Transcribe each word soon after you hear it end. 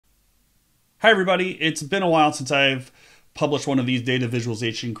Hi everybody, it's been a while since I've published one of these data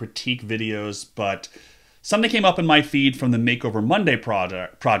visualization critique videos, but something came up in my feed from the Makeover Monday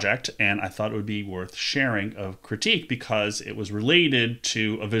project, and I thought it would be worth sharing a critique because it was related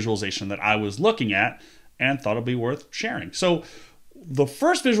to a visualization that I was looking at and thought it'd be worth sharing. So the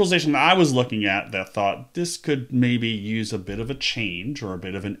first visualization that I was looking at that thought this could maybe use a bit of a change or a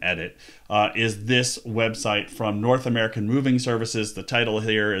bit of an edit is this website from North American Moving Services. The title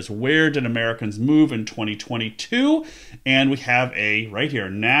here is Where Did Americans Move in 2022? And we have a, right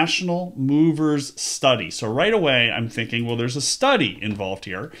here, National Movers Study. So right away I'm thinking, well, there's a study involved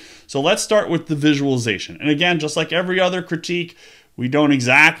here. So let's start with the visualization. And again, just like every other critique, we don't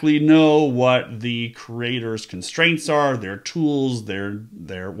exactly know what the creator's constraints are, their tools,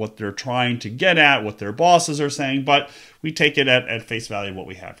 what they're trying to get at, what their bosses are saying, but we take it at face value what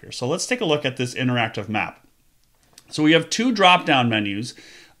we have here. So let's take a look at this interactive map. So we have two drop-down menus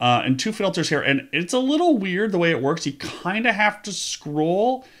and two filters here, and it's a little weird the way it works. You kind of have to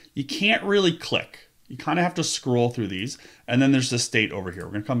scroll. You can't really click. You kind of have to scroll through these, and then there's the state over here.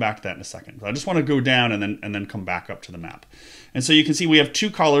 We're going to come back to that in a second. But I just want to go down and then come back up to the map. And so you can see we have two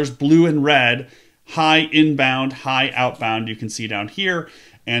colors, blue and red, high inbound, high outbound. You can see down here.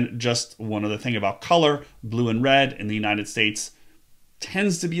 And just one other thing about color, blue and red in the United States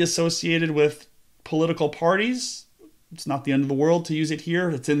tends to be associated with political parties. It's not the end of the world to use it here.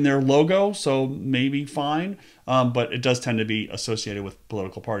 It's in their logo, so maybe fine. But it does tend to be associated with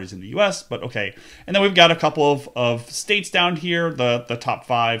political parties in the US, but okay. And then we've got a couple of states down here, the top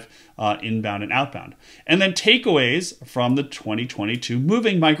five, inbound and outbound. And then takeaways from the 2022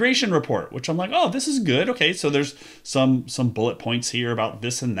 Moving Migration Report, which I'm like, oh, this is good. Okay, so there's some bullet points here about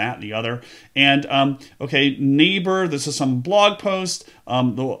this and that and the other. And okay, neighbor, this is some blog post.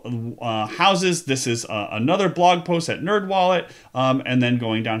 The houses, this is another blog post at NerdWallet. And then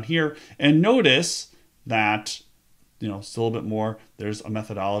going down here, and notice that, you know, still a bit more, there's a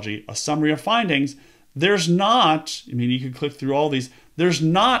methodology, a summary of findings. There's not, I mean, you could click through all these, there's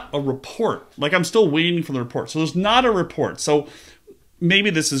not a report. Like, I'm still waiting for the report. So there's not a report. So maybe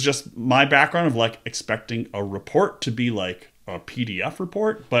this is just my background of like expecting a report to be like a PDF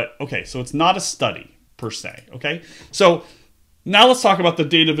report, but okay, so it's not a study per se, okay? So now let's talk about the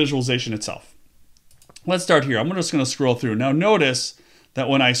data visualization itself. Let's start here. I'm just gonna scroll through. Now notice that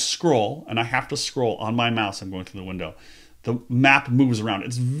when I scroll, and I have to scroll on my mouse, I'm going through the window, the map moves around.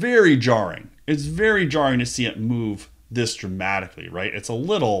 It's very jarring. It's very jarring to see it move this dramatically, right? It's a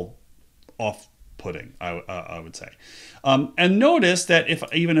little off-putting, I would say. And notice that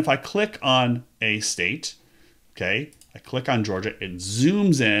even if I click on a state, okay, I click on Georgia, it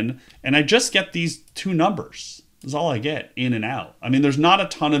zooms in, and I just get these two numbers. That's all I get, in and out. I mean, there's not a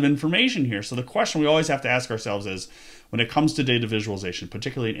ton of information here. So the question we always have to ask ourselves is, when it comes to data visualization,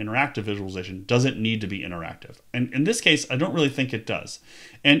 particularly interactive visualization, does it need to be interactive? And in this case, I don't really think it does.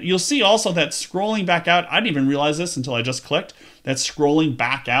 And you'll see also that scrolling back out, I didn't even realize this until I just clicked, that scrolling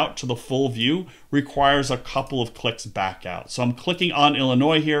back out to the full view requires a couple of clicks back out. So I'm clicking on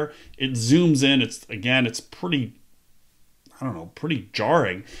Illinois here, it zooms in, it's pretty, I don't know, pretty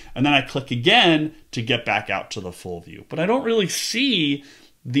jarring. And then I click again to get back out to the full view. But I don't really see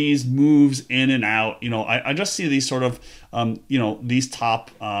these moves in and out. You know, I just see these sort of, you know, these top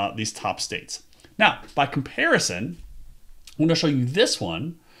states. Now, by comparison, I'm going to show you this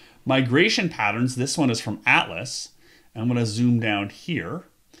one, migration patterns. This one is from Atlas. I'm going to zoom down here,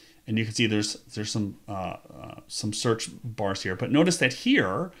 and you can see there's some search bars here. But notice that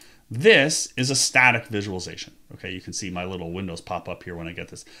here, this is a static visualization. Okay, you can see my little windows pop up here when I get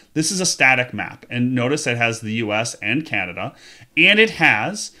this. This is a static map, and notice it has the US and Canada, and it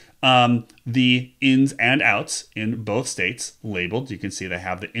has the ins and outs in both states labeled. You can see they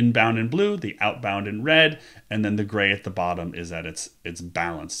have the inbound in blue, the outbound in red, and then the gray at the bottom is that it's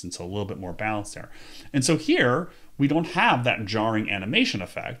balanced, and so a little bit more balanced there. And so here, we don't have that jarring animation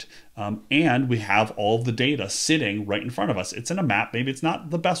effect, and we have all of the data sitting right in front of us. It's in a map. Maybe it's not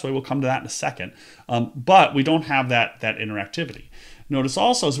the best way. We'll come to that in a second, but we don't have that interactivity. Notice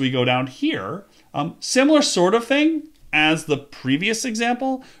also as we go down here, similar sort of thing as the previous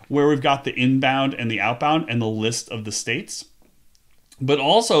example, where we've got the inbound and the outbound and the list of the states. But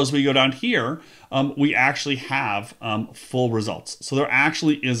also, as we go down here, we actually have full results. So there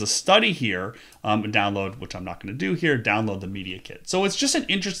actually is a study here, download, which I'm not going to do here, download the media kit. So it's just an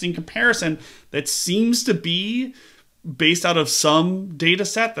interesting comparison that seems to be based out of some data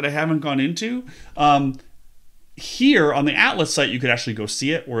set that I haven't gone into. Here on the Atlas site, you could actually go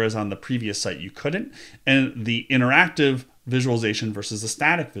see it, whereas on the previous site, you couldn't. And the interactive visualization versus the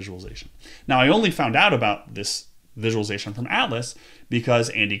static visualization. Now, I only found out about this visualization from Atlas because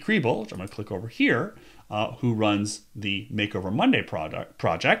Andy Kriebel, which I'm going to click over here, who runs the Makeover Monday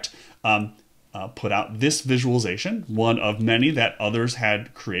project, put out this visualization, one of many that others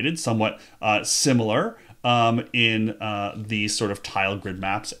had created, somewhat similar in these sort of tile grid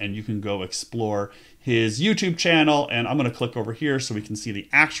maps. And you can go explore his YouTube channel. And I'm going to click over here so we can see the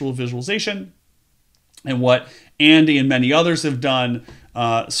actual visualization. And what Andy and many others have done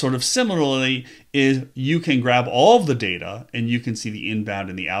sort of similarly is you can grab all of the data and you can see the inbound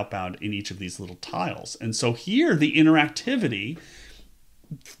and the outbound in each of these little tiles. And so here the interactivity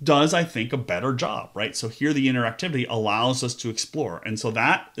does, I think, a better job, right? So here the interactivity allows us to explore. And so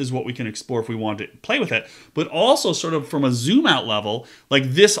that is what we can explore if we want to play with it. But also sort of from a zoom out level, like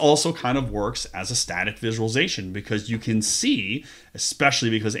this also kind of works as a static visualization because you can see, especially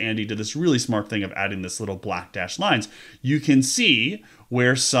because Andy did this really smart thing of adding this little black dashed lines, you can see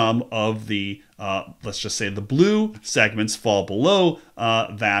where some of the, let's just say the blue segments fall below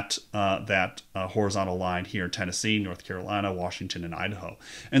that horizontal line here in Tennessee, North Carolina, Washington, and Idaho.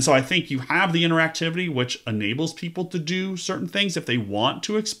 And so I think you have the interactivity, which enables people to do certain things if they want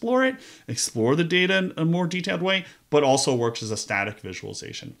to explore it, explore the data in a more detailed way, but also works as a static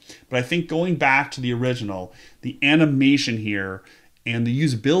visualization. But I think going back to the original, the animation here and the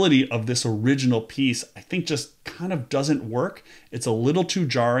usability of this original piece, I think just kind of doesn't work. It's a little too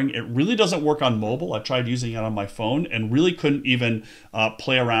jarring. It really doesn't work on mobile. I tried using it on my phone and really couldn't even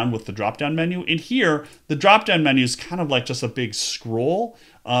play around with the drop-down menu. In here, the drop-down menu is kind of like just a big scroll,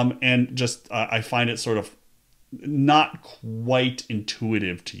 and just I find it sort of not quite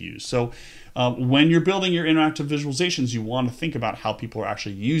intuitive to use. So when you're building your interactive visualizations, you want to think about how people are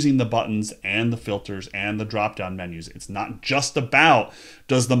actually using the buttons and the filters and the drop-down menus. It's not just about,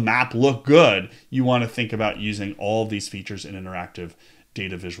 does the map look good? You want to think about using all of these features in interactive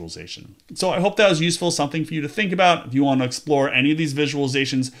data visualization. So I hope that was useful, something for you to think about. If you want to explore any of these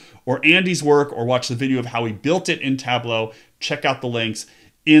visualizations or Andy's work or watch the video of how he built it in Tableau, check out the links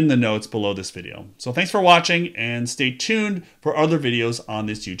in the notes below this video. So thanks for watching and stay tuned for other videos on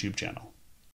this YouTube channel.